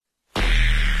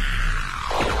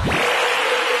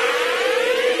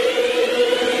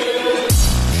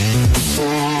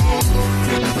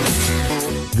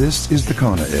This is the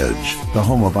Kona Edge, the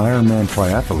home of Ironman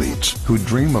triathletes who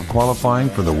dream of qualifying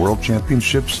for the World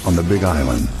Championships on the Big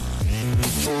Island.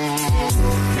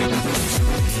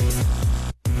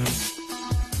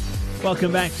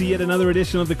 Welcome back to yet another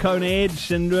edition of the Kona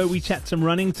Edge, and we chat some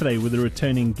running today with a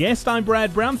returning guest. I'm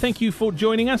Brad Brown. Thank you for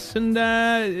joining us, and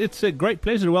it's a great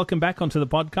pleasure to welcome back onto the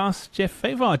podcast Jeff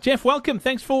Favar. Jeff, welcome.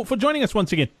 Thanks for joining us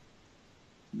once again.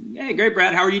 Hey, great,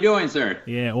 Brad. How are you doing, sir?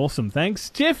 Yeah, awesome. Thanks.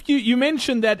 Jeff, you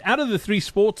mentioned that out of the three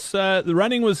sports, the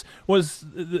running was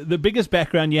the biggest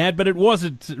background you had, but it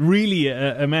wasn't really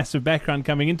a massive background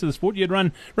coming into the sport. You'd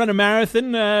run a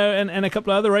marathon and a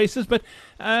couple of other races, but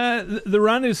the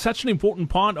run is such an important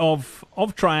part of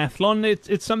triathlon.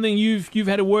 It's something you've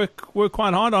had to work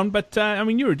quite hard on, but I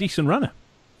mean, you're a decent runner.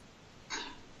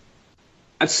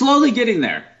 I'm slowly getting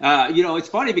there. It's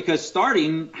funny because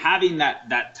having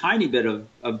that tiny bit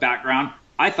of background,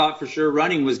 I thought for sure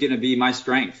running was going to be my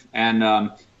strength.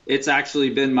 And it's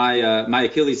actually been my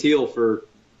Achilles heel for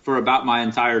about my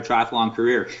entire triathlon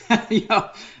career.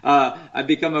 I've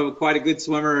become quite a good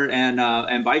swimmer and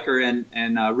biker,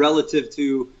 and relative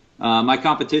to my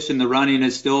competition, the running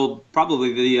is still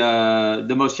probably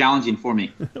the most challenging for me.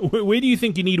 Where do you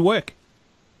think you need work?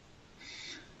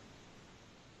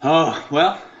 Oh,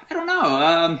 well, I don't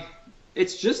know.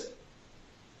 It's just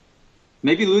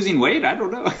maybe losing weight. I don't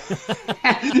know.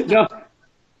 No,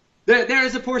 there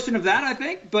is a portion of that, I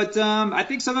think. But I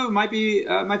think some of it might be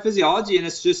my physiology. And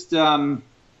it's just even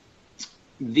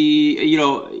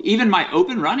my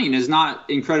open running is not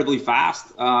incredibly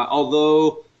fast.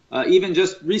 Although even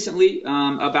just recently,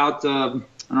 about,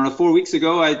 4 weeks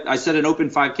ago, I set an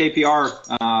open 5K PR,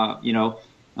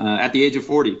 at the age of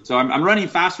 40. So I'm running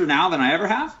faster now than I ever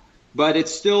have, but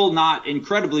it's still not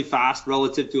incredibly fast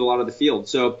relative to a lot of the field.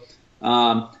 So,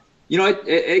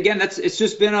 it's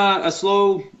just been a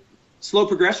slow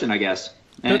progression, I guess.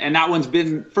 And that one's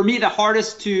been, for me, the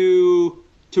hardest to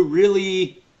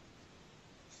really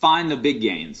find the big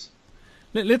gains.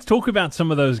 Let's talk about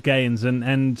some of those gains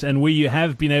and where you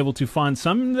have been able to find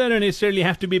some that don't necessarily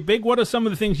have to be big. What are some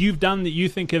of the things you've done that you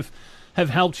think have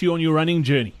helped you on your running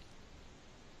journey?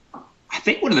 I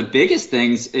think one of the biggest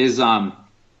things is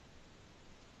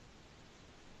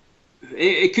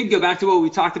it could go back to what we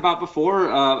talked about before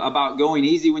about going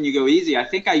easy when you go easy. I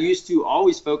think I used to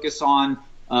always focus on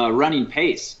running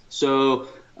pace. So,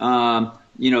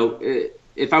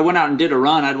 if I went out and did a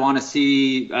run, I'd want to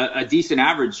see a decent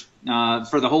average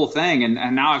for the whole thing.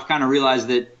 And now I've kind of realized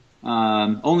that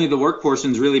only the work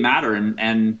portions really matter.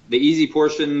 And the easy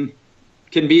portion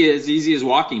can be as easy as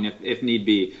walking if need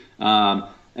be.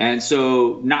 And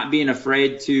so not being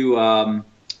afraid to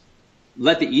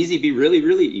let the easy be really,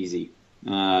 really easy.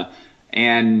 My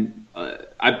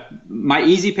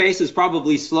easy pace is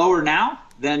probably slower now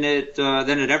than it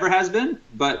ever has been,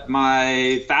 but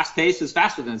my fast pace is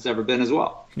faster than it's ever been as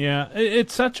well. Yeah,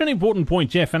 it's such an important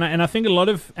point, Jeff, and I think a lot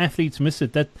of athletes miss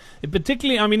it. That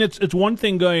particularly, I mean, it's one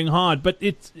thing going hard, but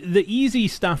it's the easy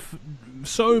stuff.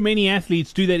 So many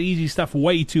athletes do that easy stuff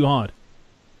way too hard.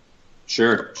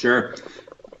 Sure.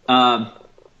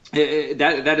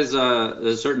 That is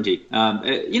a certainty.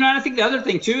 I think the other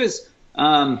thing too is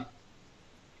talking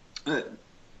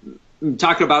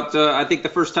about. I think the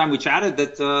first time we chatted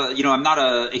that I'm not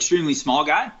a extremely small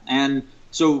guy, and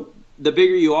so the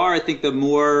bigger you are, I think the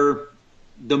more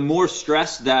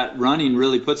stress that running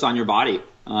really puts on your body.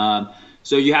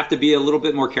 So you have to be a little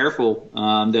bit more careful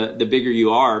the bigger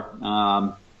you are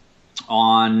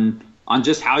on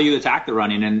just how you attack the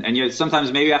running, and you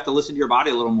sometimes maybe have to listen to your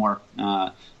body a little more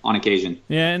on occasion.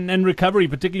 Yeah, and recovery,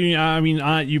 particularly, I mean,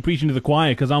 you're preaching to the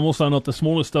choir because I'm also not the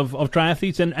smallest of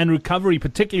triathletes, and recovery,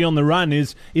 particularly on the run,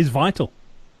 is vital.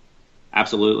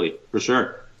 Absolutely, for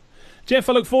sure. Jeff,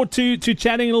 I look forward to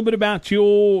chatting a little bit about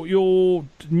your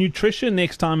nutrition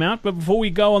next time out. But before we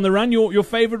go on the run, your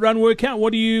favorite run workout,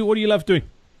 what do you love doing?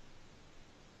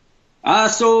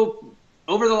 So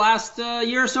over the last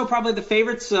year or so, probably the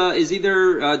favorites is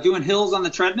either doing hills on the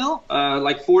treadmill,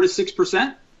 like 4 to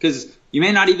 6%, because you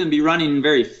may not even be running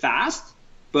very fast,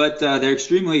 but they're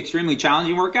extremely, extremely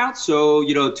challenging workouts. So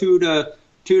 2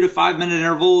 to 5 minute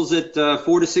intervals at 4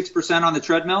 to 6% on the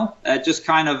treadmill. At just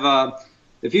kind of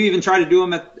if you even try to do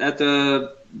them at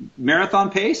the marathon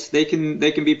pace, they can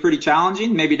be pretty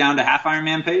challenging, maybe down to half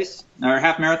Ironman pace or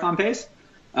half marathon pace.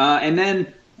 And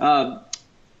then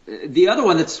the other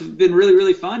one that's been really,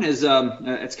 really fun is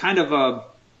it's kind of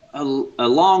a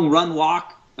long run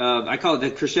walk. I call it the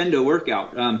crescendo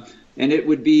workout. And it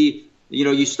would be,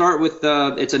 you start with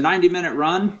it's a 90-minute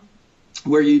run,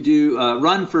 where you do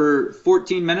run for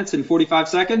 14 minutes and 45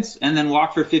 seconds and then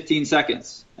walk for 15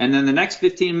 seconds. And then the next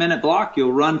 15-minute block,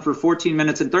 you'll run for 14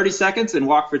 minutes and 30 seconds and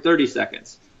walk for 30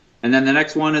 seconds. And then the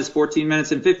next one is 14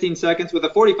 minutes and 15 seconds with a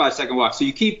 45-second walk. So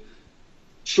you keep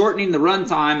shortening the run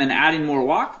time and adding more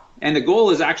walk. And the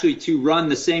goal is actually to run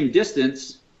the same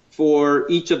distance for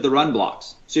each of the run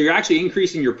blocks. So you're actually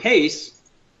increasing your pace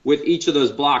with each of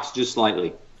those blocks just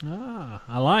slightly.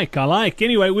 I like.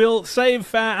 Anyway, we'll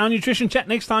save our nutrition chat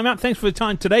next time out. Thanks for the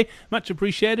time today. Much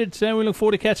appreciated. So we look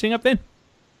forward to catching up then.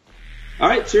 All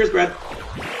right. Cheers, Brad.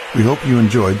 We hope you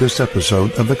enjoyed this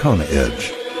episode of the Kona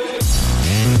Edge.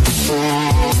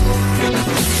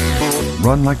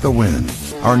 Run like the wind.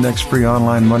 Our next free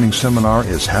online running seminar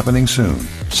is happening soon.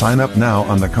 Sign up now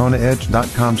on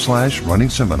thekonaedge.com/running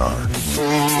seminar.